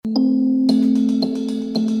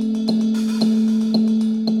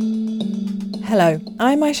Hello,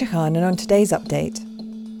 I'm Aisha Khan, and on today's update,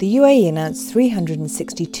 the UAE announced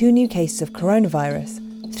 362 new cases of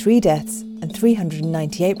coronavirus, 3 deaths and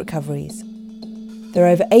 398 recoveries. There are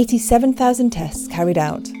over 87,000 tests carried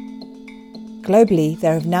out. Globally,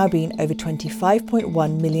 there have now been over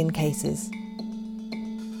 25.1 million cases.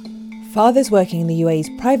 Fathers working in the UAE's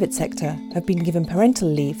private sector have been given parental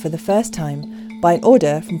leave for the first time by an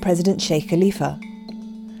order from President Sheikh Khalifa.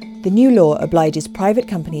 The new law obliges private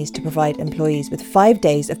companies to provide employees with 5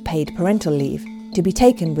 days of paid parental leave to be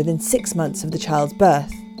taken within 6 months of the child's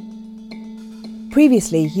birth.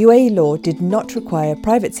 Previously, UAE law did not require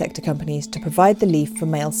private sector companies to provide the leave for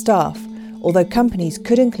male staff, although companies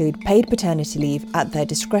could include paid paternity leave at their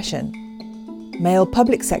discretion. Male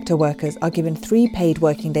public sector workers are given 3 paid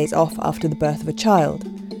working days off after the birth of a child.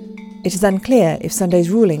 It is unclear if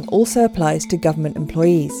Sunday's ruling also applies to government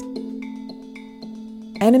employees.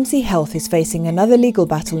 NMC Health is facing another legal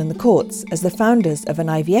battle in the courts as the founders of an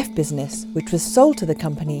IVF business, which was sold to the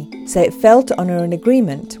company, say it failed to honour an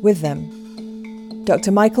agreement with them.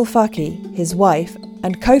 Dr. Michael Faki, his wife,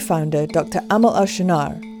 and co-founder Dr. Amal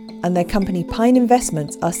Al-Shanar, and their company Pine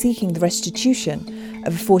Investments are seeking the restitution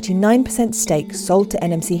of a 49% stake sold to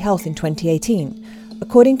NMC Health in 2018,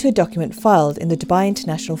 according to a document filed in the Dubai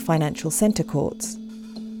International Financial Centre courts.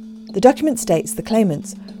 The document states the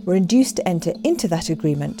claimants were induced to enter into that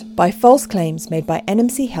agreement by false claims made by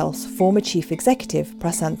NMC Health's former chief executive,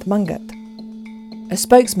 Prasanth Mangat. A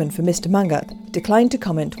spokesman for Mr. Mangat declined to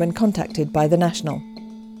comment when contacted by The National.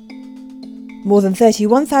 More than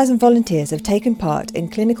 31,000 volunteers have taken part in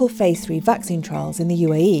clinical Phase 3 vaccine trials in the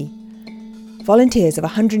UAE. Volunteers of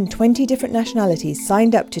 120 different nationalities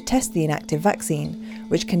signed up to test the inactive vaccine,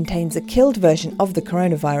 which contains a killed version of the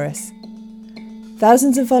coronavirus.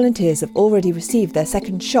 Thousands of volunteers have already received their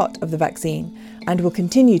second shot of the vaccine and will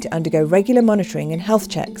continue to undergo regular monitoring and health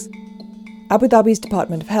checks. Abu Dhabi's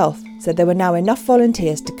Department of Health said there were now enough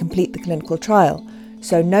volunteers to complete the clinical trial,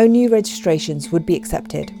 so no new registrations would be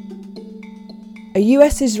accepted. A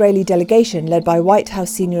US-Israeli delegation led by White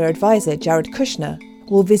House senior advisor Jared Kushner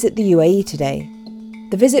will visit the UAE today.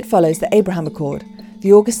 The visit follows the Abraham Accord,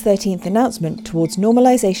 the August 13th announcement towards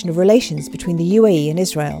normalization of relations between the UAE and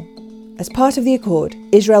Israel. As part of the accord,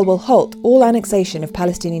 Israel will halt all annexation of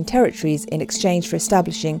Palestinian territories in exchange for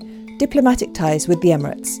establishing diplomatic ties with the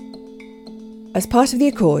Emirates. As part of the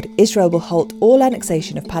accord, Israel will halt all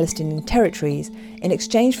annexation of Palestinian territories in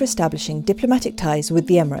exchange for establishing diplomatic ties with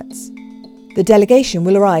the Emirates. The delegation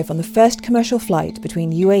will arrive on the first commercial flight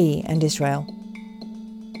between UAE and Israel.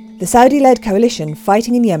 The Saudi-led coalition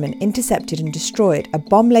fighting in Yemen intercepted and destroyed a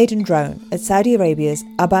bomb-laden drone at Saudi Arabia's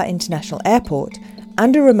Aba International Airport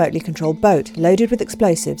and a remotely controlled boat loaded with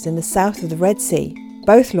explosives in the south of the Red Sea,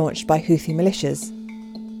 both launched by Houthi militias.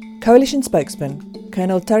 Coalition spokesman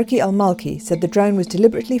Colonel Turki Al-Malki said the drone was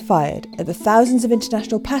deliberately fired at the thousands of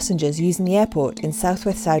international passengers using the airport in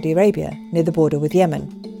southwest Saudi Arabia, near the border with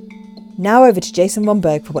Yemen. Now over to Jason Von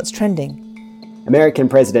Berg for what's trending. American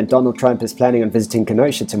President Donald Trump is planning on visiting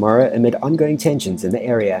Kenosha tomorrow amid ongoing tensions in the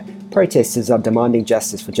area. Protesters are demanding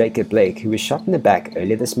justice for Jacob Blake, who was shot in the back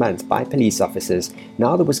earlier this month by police officers.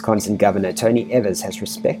 Now the Wisconsin Governor Tony Evers has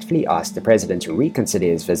respectfully asked the president to reconsider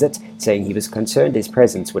his visit, saying he was concerned his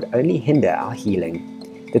presence would only hinder our healing.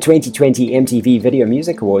 The 2020 MTV Video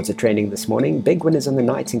Music Awards are trending this morning. Big winners on the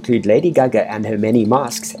night include Lady Gaga and her many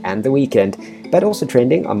masks and The Weeknd. But also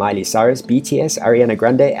trending are Miley Cyrus, BTS, Ariana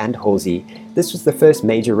Grande and Halsey. This was the first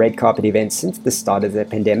major red carpet event since the start of the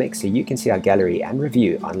pandemic, so you can see our gallery and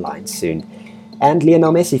review online soon. And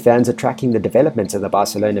Lionel Messi fans are tracking the development of the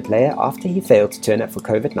Barcelona player after he failed to turn up for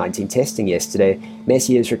COVID-19 testing yesterday.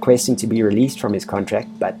 Messi is requesting to be released from his contract,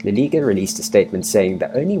 but La Liga released a statement saying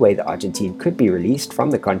the only way the Argentine could be released from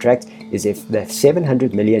the contract is if the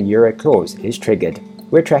 €700 million clause is triggered.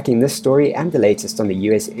 We're tracking this story and the latest on the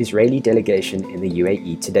US-Israeli delegation in the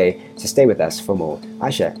UAE today, so stay with us for more.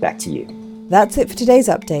 Aisha, back to you. That's it for today's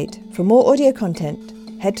update. For more audio content,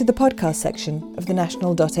 head to the podcast section of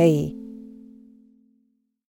thenational.ae.